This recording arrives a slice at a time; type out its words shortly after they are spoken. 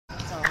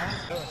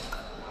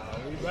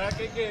We back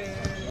again.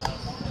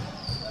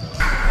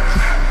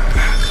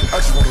 I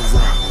just wanna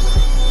rock.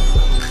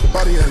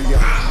 Body of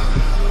y'all.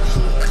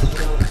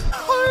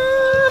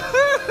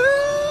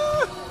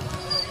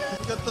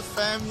 We got the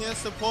fam here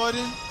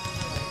supporting.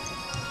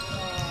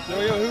 Yo,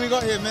 who we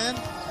got here, man?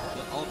 The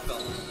old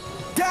fella.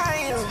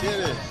 Damn! Let's get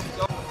it.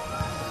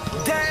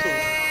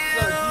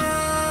 Damn!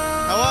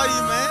 How are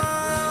you, man?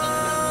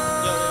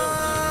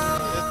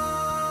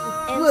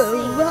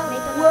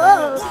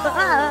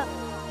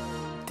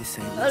 This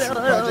ain't what you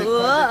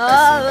want.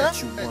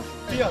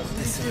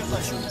 This ain't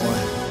what you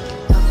want.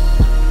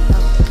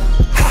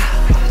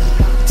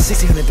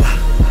 1600 block.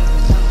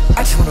 I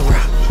just wanna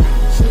rock.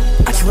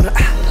 I just wanna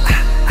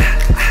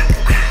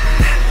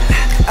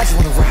I just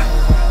wanna rock.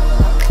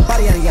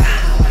 Body out of ya.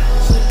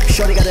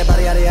 Shorty got that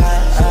body out of ya.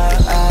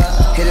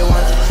 Hit it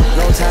once,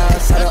 no time.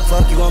 Side up,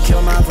 fuck, you gon'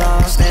 kill my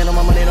vibe. Stand on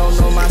my money, don't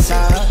know my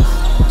side.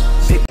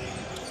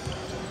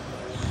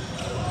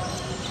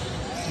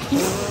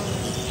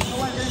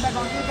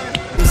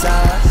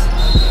 Size,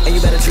 and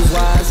you better choose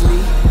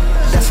wisely.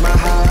 That's my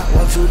high.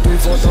 1, 2, 3,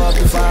 4, throw up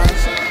to 5.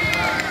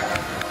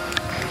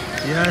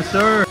 Yes,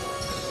 sir.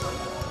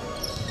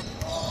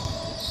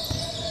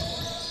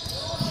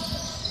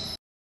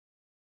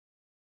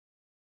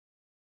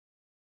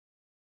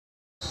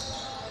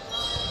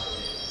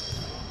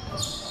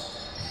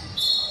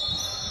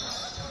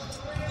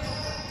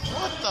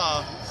 What the?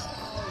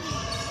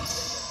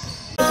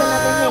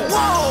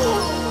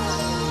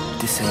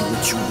 This ain't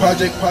what you want.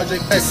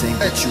 Project. This ain't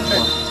what you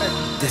want.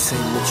 This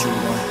ain't what you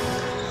want.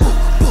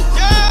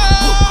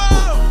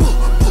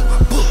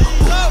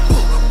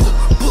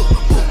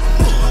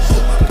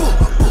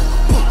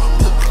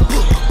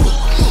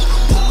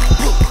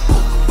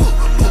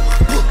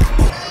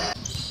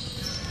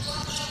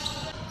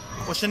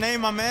 What's your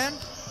name, my man?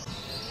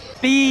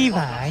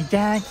 Levi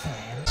Jackson.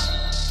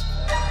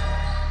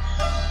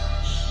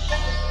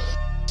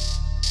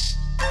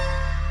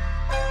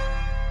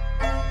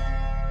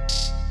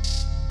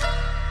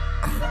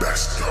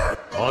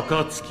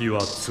 Akatsuki wa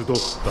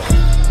tsudotta.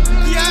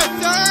 Yes,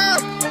 sir!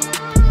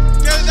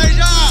 Get it,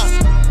 Deja!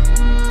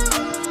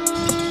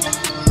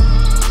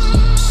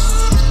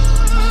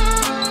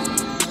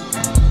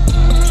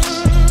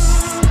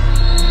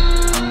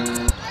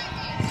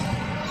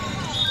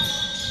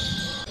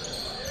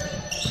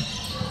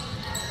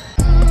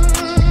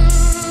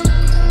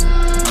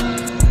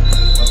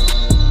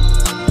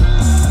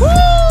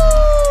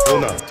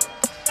 Ona.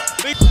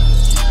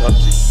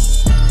 Tachi.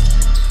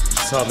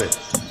 Same.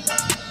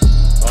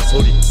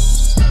 Asori.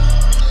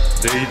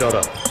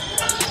 Deidara.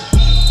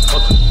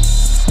 Kaku.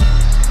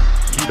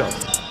 Hida.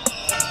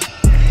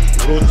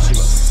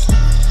 Orochimasu.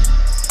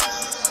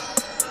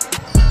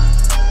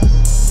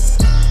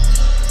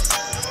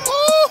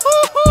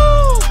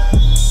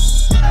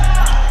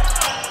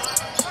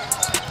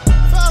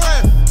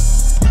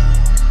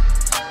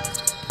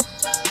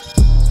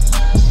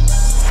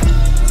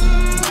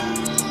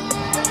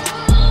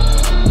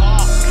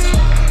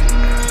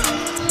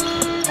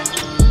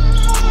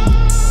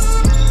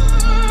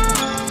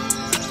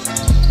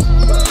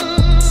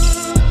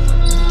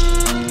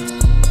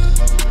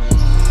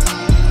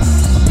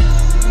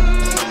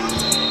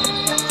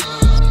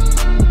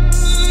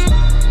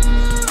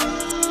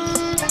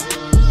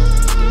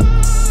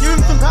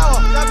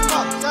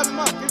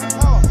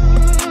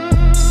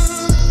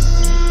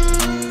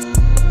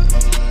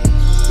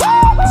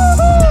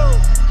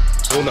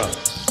 Ona.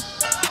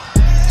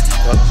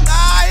 Tachi.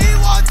 He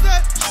wants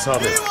it!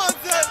 Same. He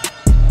wants it!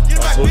 Get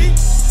it back, Asori. B!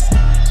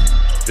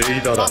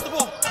 Deidara. Pass the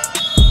ball!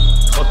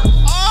 Kaku.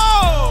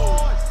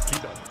 Oh!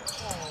 Hida.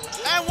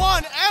 And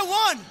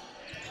one!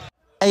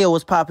 Hey, yo,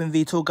 what's poppin'?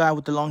 V2 guy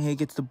with the long hair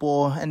gets the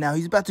ball, and now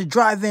he's about to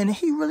drive in.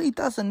 He really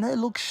doesn't know.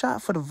 Look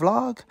shot for the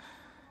vlog.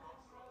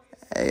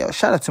 Hey, yo,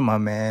 shout out to my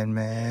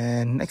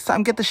man. Next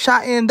time, get the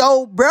shot in,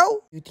 though, bro.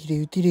 Oh,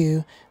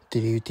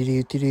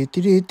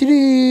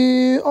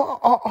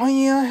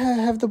 yeah,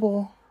 I have the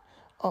ball.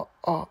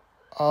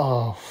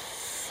 Oh,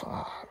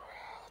 fuck.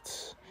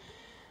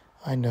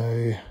 I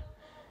know.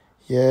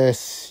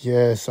 Yes,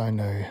 I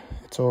know.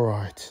 It's all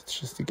right. It's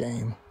just a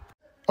game.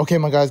 Okay,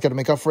 my guy's got to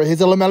make up for it. Here's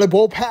a LaMelo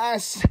ball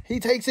pass. He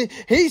takes it.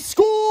 He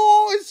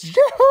scores.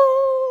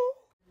 Yahoo!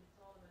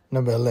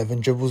 Number 11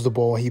 dribbles the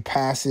ball. He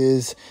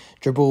passes.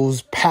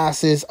 Dribbles,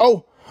 passes.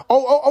 Oh,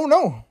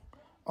 no.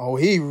 Oh,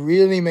 he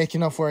really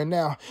making up for it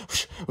now.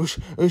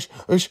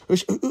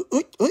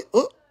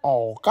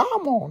 Oh,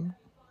 come on.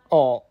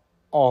 Oh,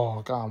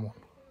 come on.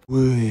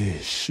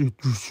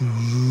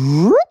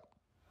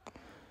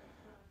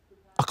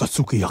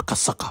 Akatsuki,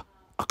 Akasaka.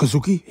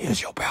 Akatsuki,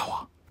 here's your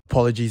power.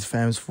 Apologies,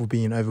 fams, for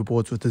being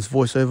overboard with this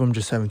voiceover. I'm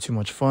just having too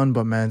much fun.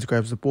 But Mans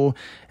grabs the ball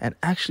and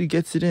actually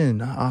gets it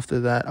in after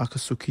that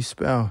Akatsuki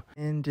spell.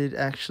 And it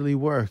actually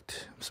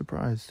worked. I'm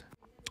surprised.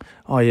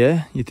 Oh,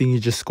 yeah? You think you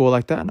just score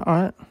like that? All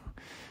right.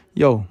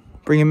 Yo,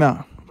 bring him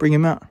out.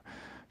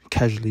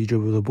 Casually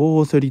dribble the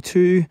ball.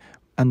 32.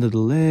 Under the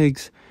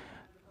legs.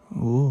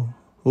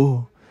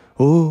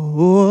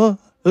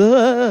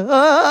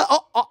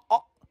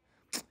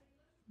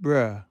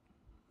 Bruh.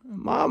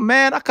 My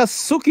man,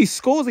 Akatsuki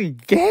scores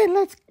again.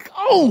 Let's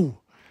go.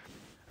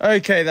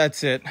 Okay,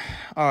 that's it.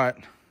 All right.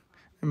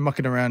 I'm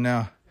mucking around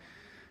now.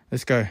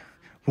 Let's go.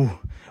 Ooh,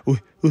 ooh,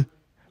 ooh,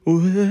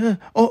 ooh,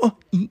 oh,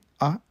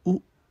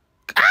 ooh.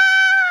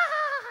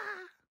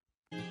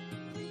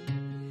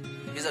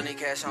 You don't need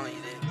cash on you,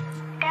 then.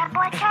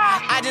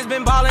 I just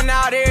been ballin'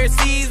 out every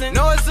season.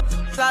 No, it's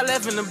I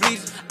left in the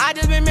bleachers. I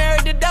just been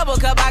married to double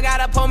cup. I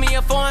gotta pull me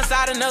a 4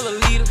 inside another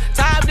liter.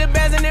 Tie up the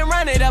bands and then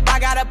run it up. I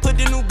gotta put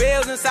the new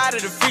bells inside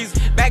of the freezer.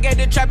 Back at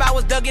the trap, I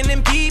was ducking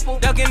them people.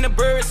 Ducking the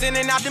birds,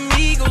 sending out the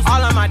Eagles.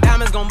 All of my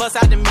diamonds gon' bust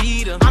out the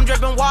meter. I'm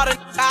dripping water,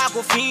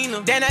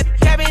 Aquafina. Then that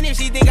cabin if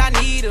she think I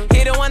need her.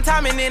 Hit her one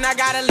time and then I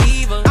gotta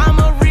leave her. I'm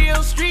a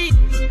real street.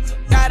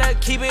 Gotta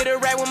keep it a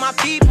rap with my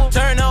people.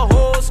 Turn the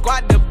whole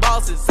squad to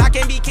bosses. I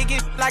can't be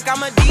kicking like I'm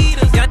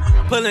Adidas. Young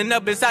pulling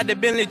up inside the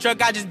Bentley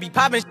truck. I just be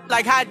popping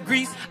like hot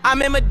grease. I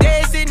remember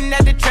dead sitting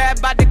at the trap,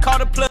 about to call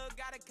the plug.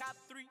 Got a cop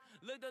 3.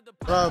 Looked at the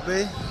Bro, B.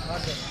 Okay.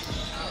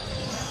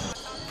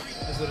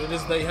 That's what it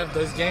is. They have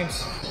those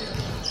games.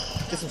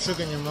 Get some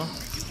sugar in your mouth.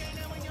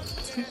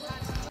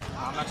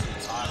 I'm actually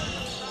tired.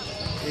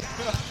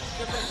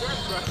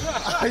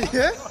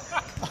 Yeah?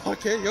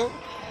 Okay, yo.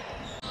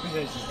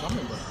 She's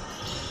coming, bro.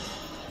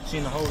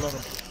 Seen a whole lot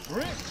of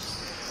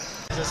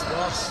bricks. Just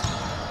lost.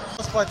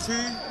 Lost by 2.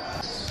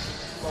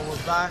 But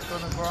we're back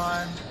on the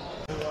grind.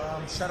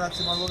 Shout out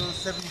to my loyal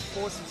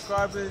 74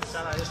 subscribers.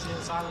 Shout out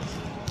Sgnsylence.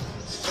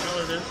 You know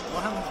what it is.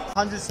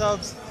 100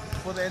 subs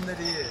for the end of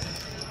the year.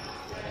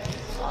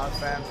 Alright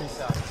fam,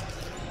 peace out.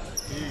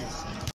 Peace.